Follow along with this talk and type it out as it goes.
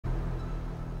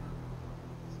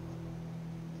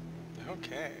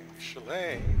Okay,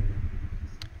 Chalet.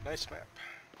 Nice map.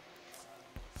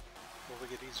 Will we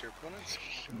get easier opponents?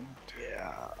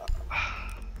 Yeah.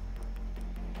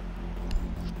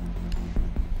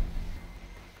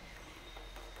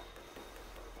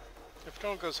 If no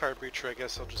one goes hard breacher, I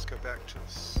guess I'll just go back to the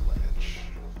sledge.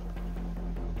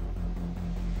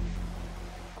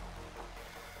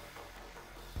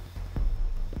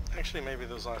 Actually, maybe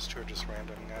those last two are just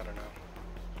random. I don't know.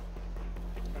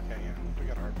 Okay, yeah, we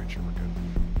got a hard breacher. We're good.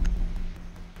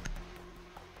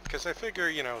 Because I figure,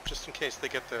 you know, just in case they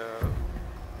get the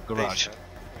Garage. basement.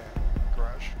 Yeah,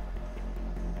 garage.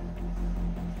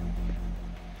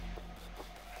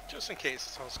 Just in case,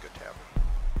 it's always good to have them.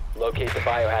 Locate the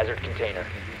biohazard container.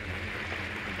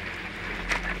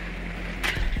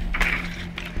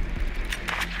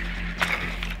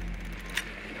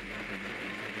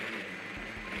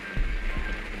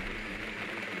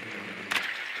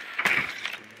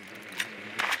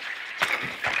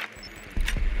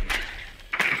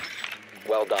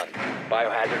 Well done.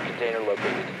 Biohazard container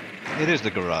located. It is the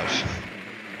garage.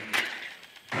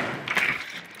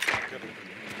 Good.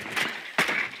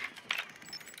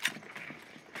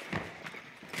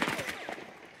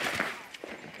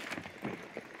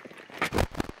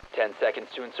 10 seconds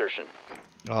to insertion.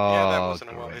 Oh, Yeah, that wasn't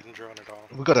a great. well-hidden drone at all.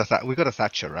 We got a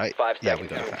Thatcher, right? 5 Yeah, we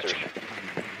seconds got a to Thatcher. insertion.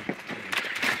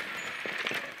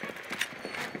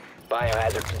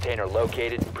 Biohazard container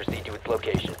located. Proceed to its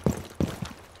location.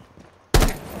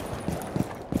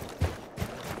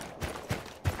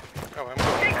 Oh, I'm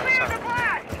going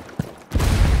outside.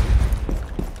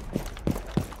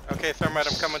 Okay, Thermite,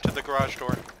 I'm coming to the garage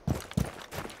door.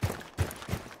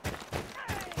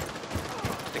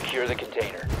 Secure the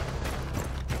container.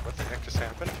 What the heck just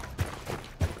happened?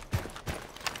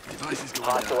 Devices going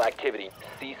Hostile down. activity.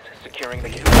 Cease securing the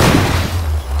container.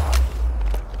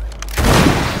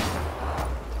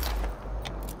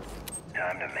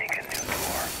 Time to make a new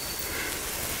door.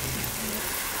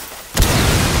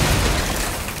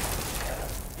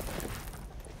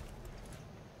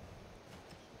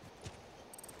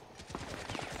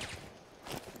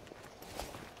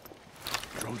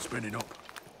 Drone spinning up.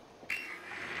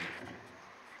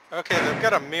 Okay, they've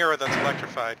got a mirror that's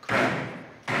electrified. Crap.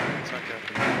 It's not good.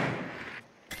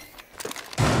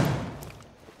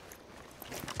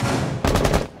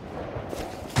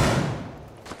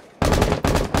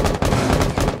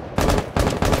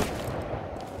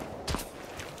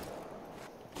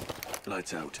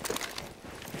 Lights out.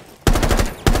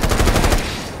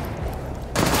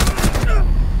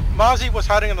 Mozzie was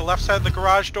hiding on the left side of the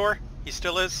garage door. He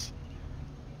still is.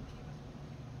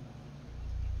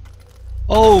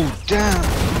 Oh, damn.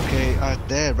 Okay,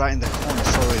 there, right in the corner.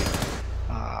 Sorry.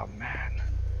 Ah, man.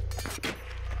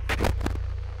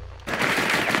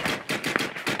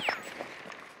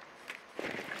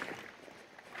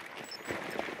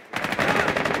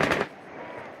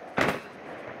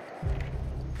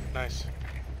 Nice.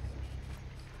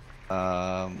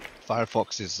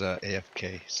 Firefox is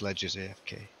AFK. Sledge is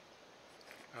AFK.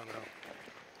 Oh no.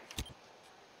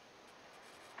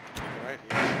 Right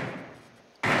here.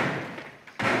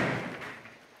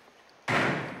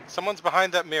 Someone's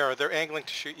behind that mirror. They're angling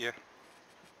to shoot you.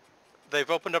 They've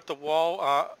opened up the wall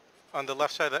on the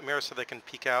left side of that mirror so they can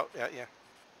peek out at you.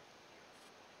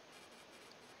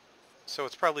 So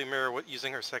it's probably Mirror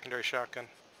using her secondary shotgun.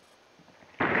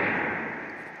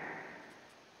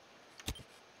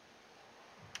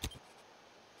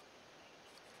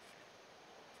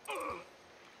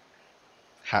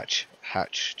 Hatch.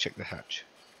 Hatch. Check the hatch.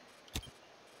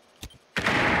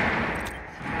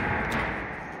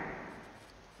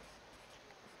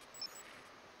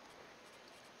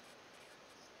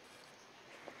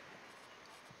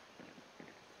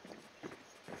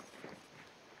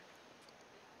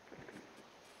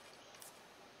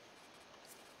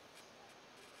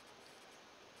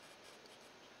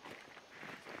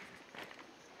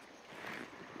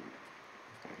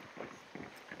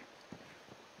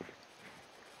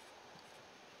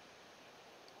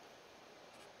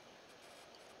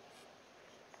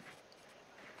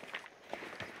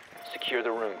 Secure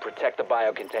the room. Protect the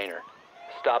biocontainer.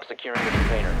 Stop securing the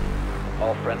container.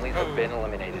 All friendlies have been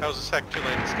eliminated. That was a sec too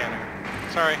late in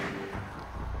scanning. Sorry.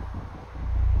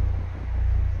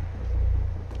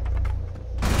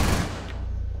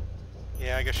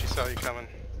 Yeah, I guess she saw you coming.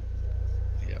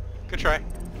 Yep. Good try.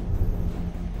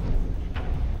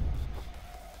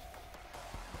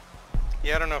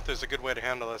 Yeah, I don't know if there's a good way to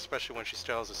handle it, especially when she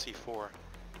still has a C4.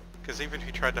 Because even if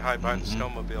you tried to hide behind the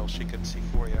snowmobile, she could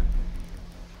C4 you.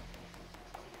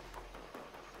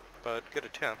 But good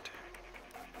attempt.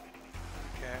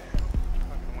 Okay.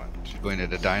 Fucking what? Going to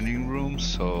the dining room,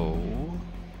 so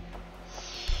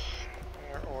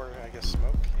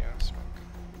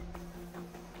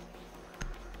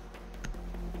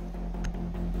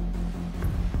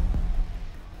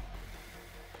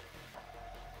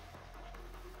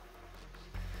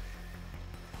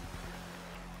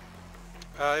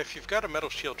If you've got a metal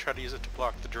shield, try to use it to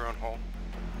block the drone hole.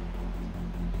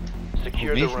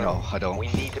 Secure Me? the room. No, I don't. We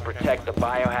need to protect the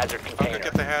biohazard I'll container. go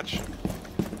get the hatch.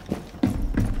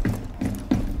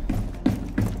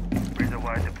 Razor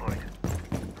wire deployed.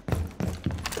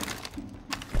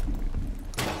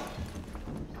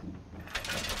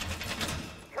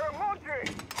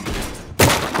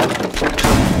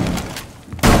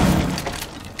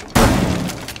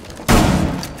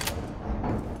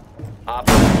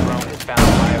 Operator drone has found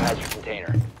the biohazard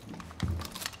container.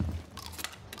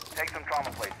 Take some trauma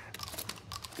plates.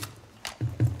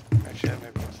 Actually, that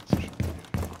maybe was sufficient.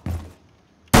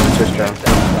 Just drone.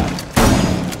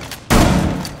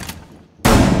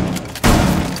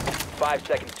 5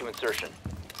 seconds to insertion.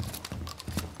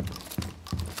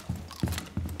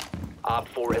 Op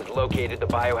 4 has located the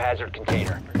biohazard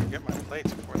container. I can get my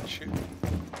plates before they shoot.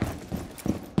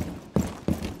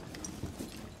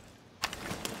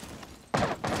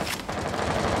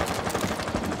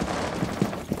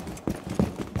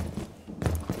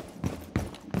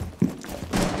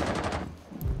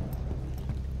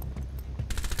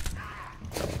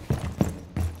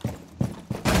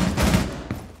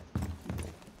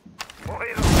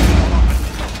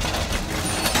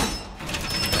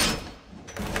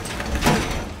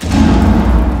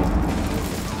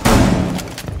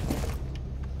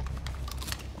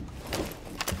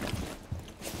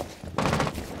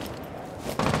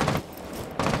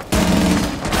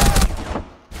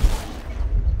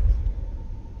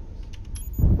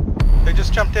 They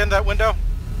just jumped in that window.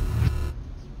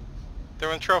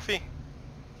 They're in trophy.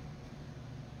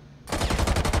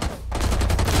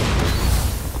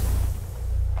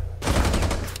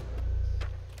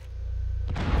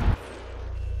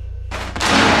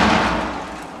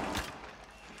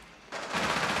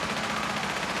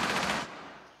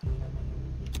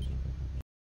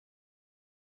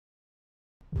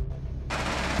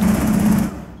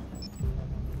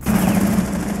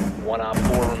 One Op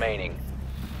 4 remaining.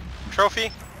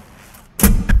 Trophy.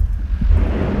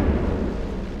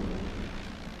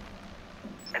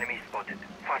 Enemy spotted.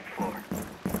 First floor.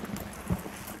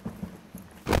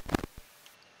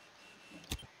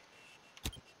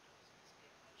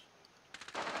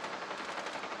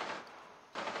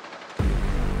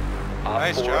 Op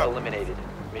Nice 4 job. eliminated.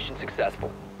 Mission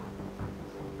successful.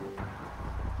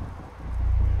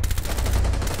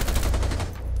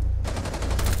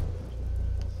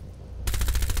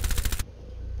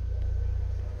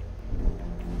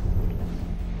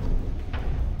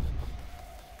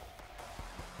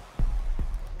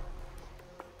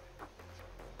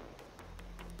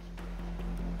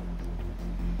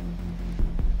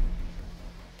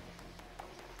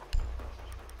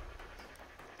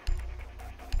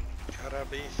 Gotta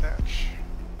be Thatch.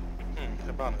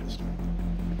 Hibana this time.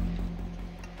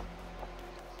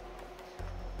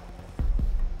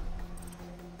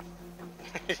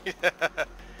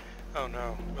 Oh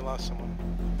no, we lost someone.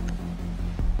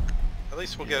 At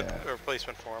least we'll get a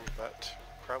replacement for him, but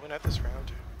probably not this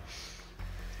round.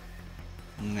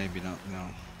 Maybe not, no.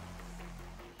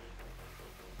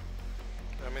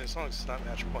 I mean, as long as it's not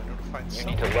match point, it'll find You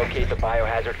someone. need to locate the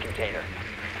biohazard container.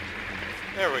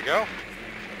 There we go.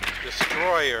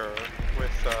 Destroyer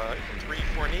with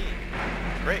 3-4 knee.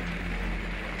 Great.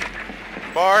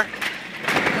 Bar.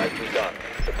 Nicely done.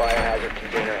 The biohazard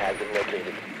container has been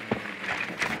located.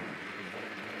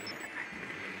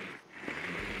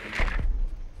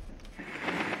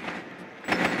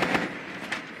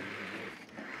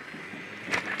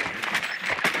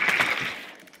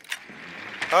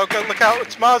 Oh, good, look out,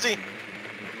 it's Mozzie.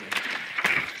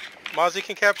 Mozzie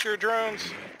can capture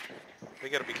drones. We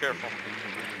gotta be careful.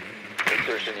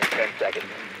 Insertion in 10 seconds.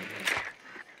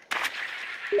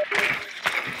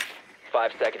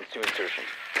 5 seconds to insertion.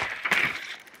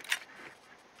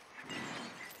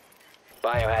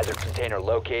 Biohazard container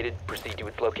located. Proceed to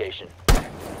its location.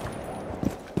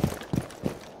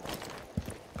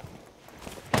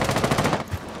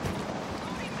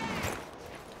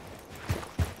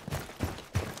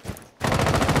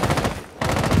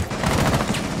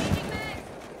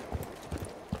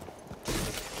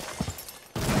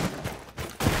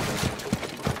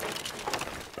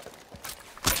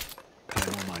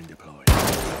 Mine deployed.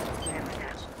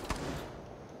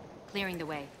 Clearing the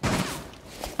way.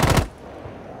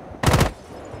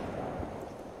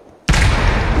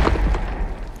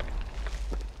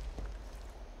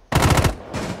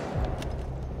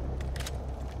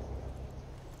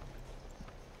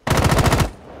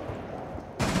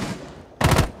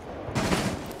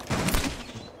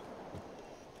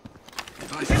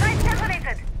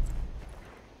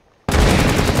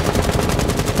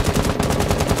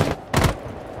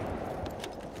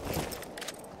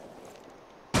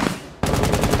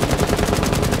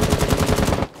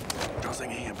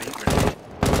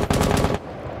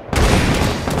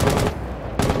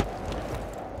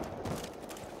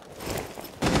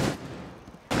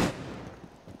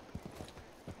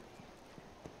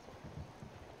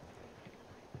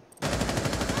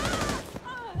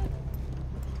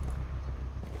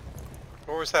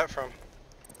 was that from?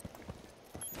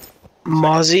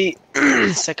 Mozzie,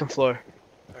 second floor.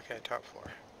 Okay, top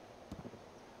floor.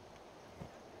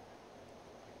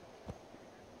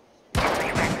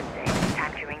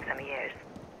 Time to ring some ears.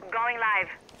 Going live.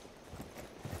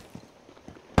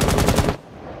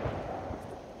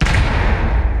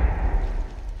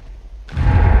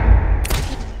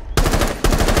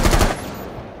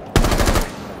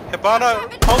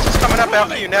 Hibana, Pulse is coming up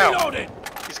after you now.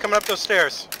 He's coming up those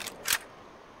stairs.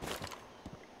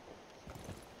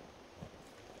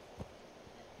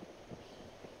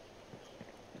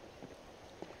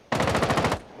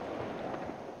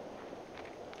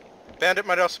 Bandit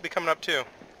might also be coming up too.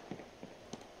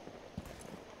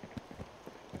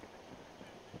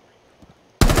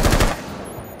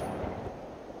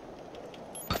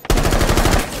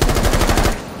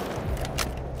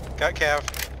 Got Cav.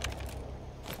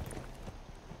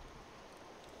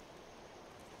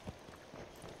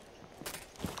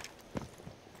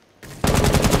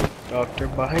 Doctor,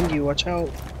 behind you, watch out.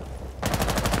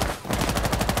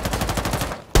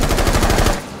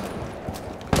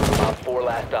 Op 4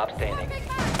 last stop standing.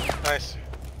 Nice.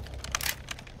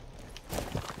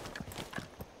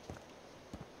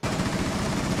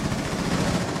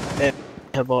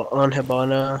 On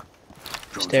Hibana.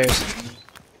 Stairs.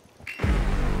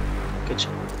 Good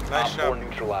job. Nice Op 4 job.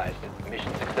 neutralized.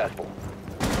 Mission successful.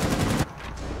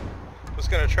 Was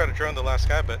gonna try to drone the last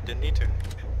guy, but didn't need to.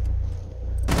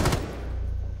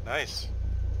 Nice.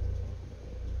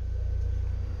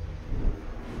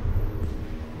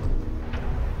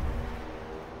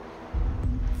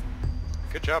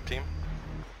 Good job, team.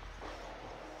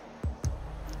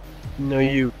 No,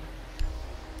 you.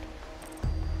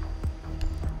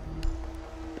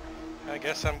 I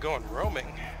guess I'm going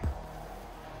roaming.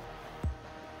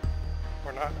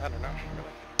 Or not, I don't know, really.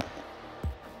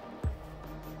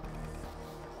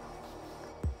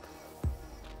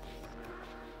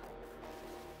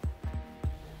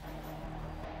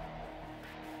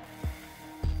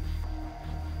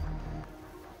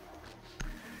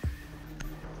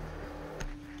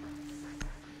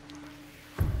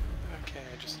 Okay,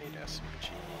 I just need SMG.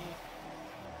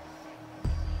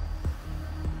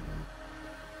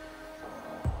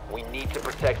 We need to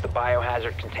protect the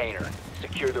biohazard container.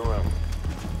 Secure the room.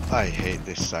 I hate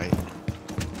this site. Yeah.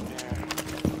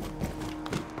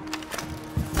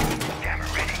 Camera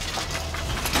ready.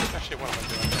 Actually, what am I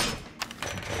doing?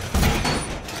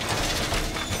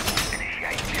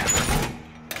 Initiate camera.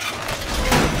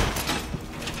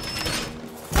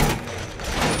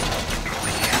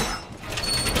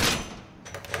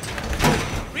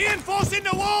 Reinforcing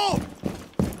the wall!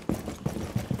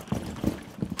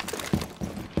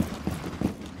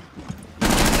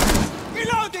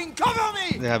 Reloading! Cover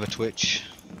me! They have a Twitch.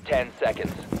 10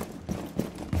 seconds.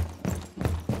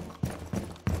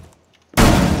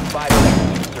 5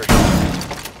 seconds insertion.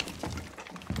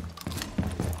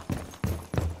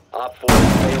 Op 4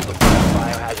 failed to find the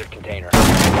biohazard container.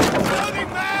 Loading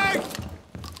back!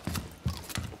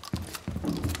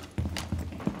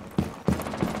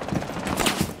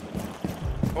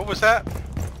 What was that?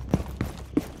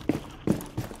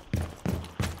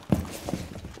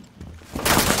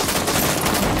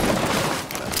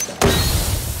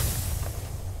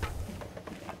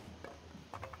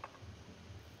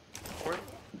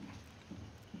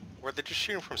 Were they just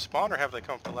shooting from spawn, or have they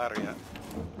come up the ladder yet?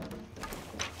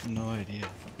 No idea.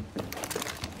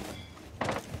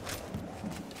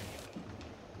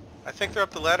 I think they're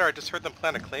up the ladder. I just heard them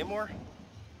plant a claymore.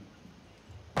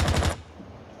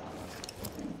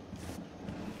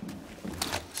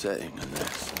 Setting a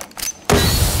nest.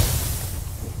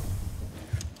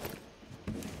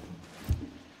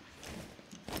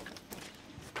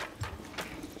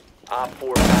 Op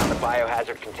 4 found the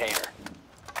biohazard container.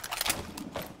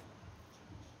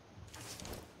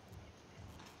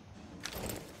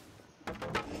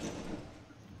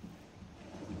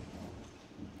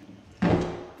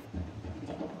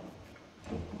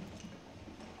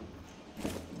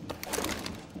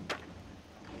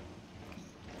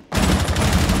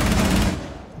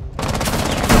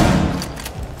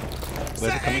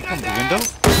 Where are they coming from? The window?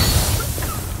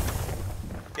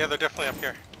 Yeah, they're definitely up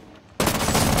here.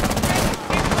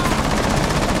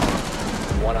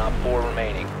 One Op 4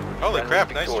 remaining. Holy Friendly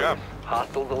crap, nice victorious. job.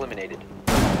 Hostiles eliminated.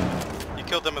 You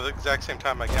killed them at the exact same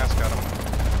time my gas got them.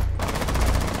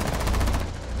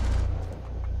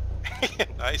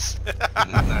 Nice.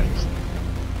 Nice.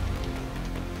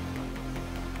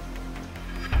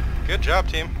 Good job,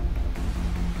 team.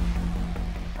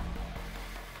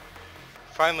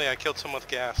 Finally, I killed someone with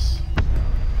gas.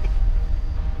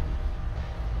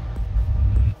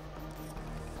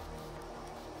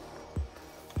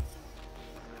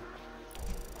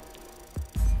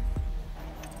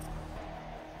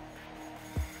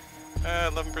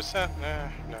 11%?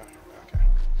 No. Okay.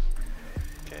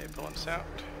 Okay, pulling us out.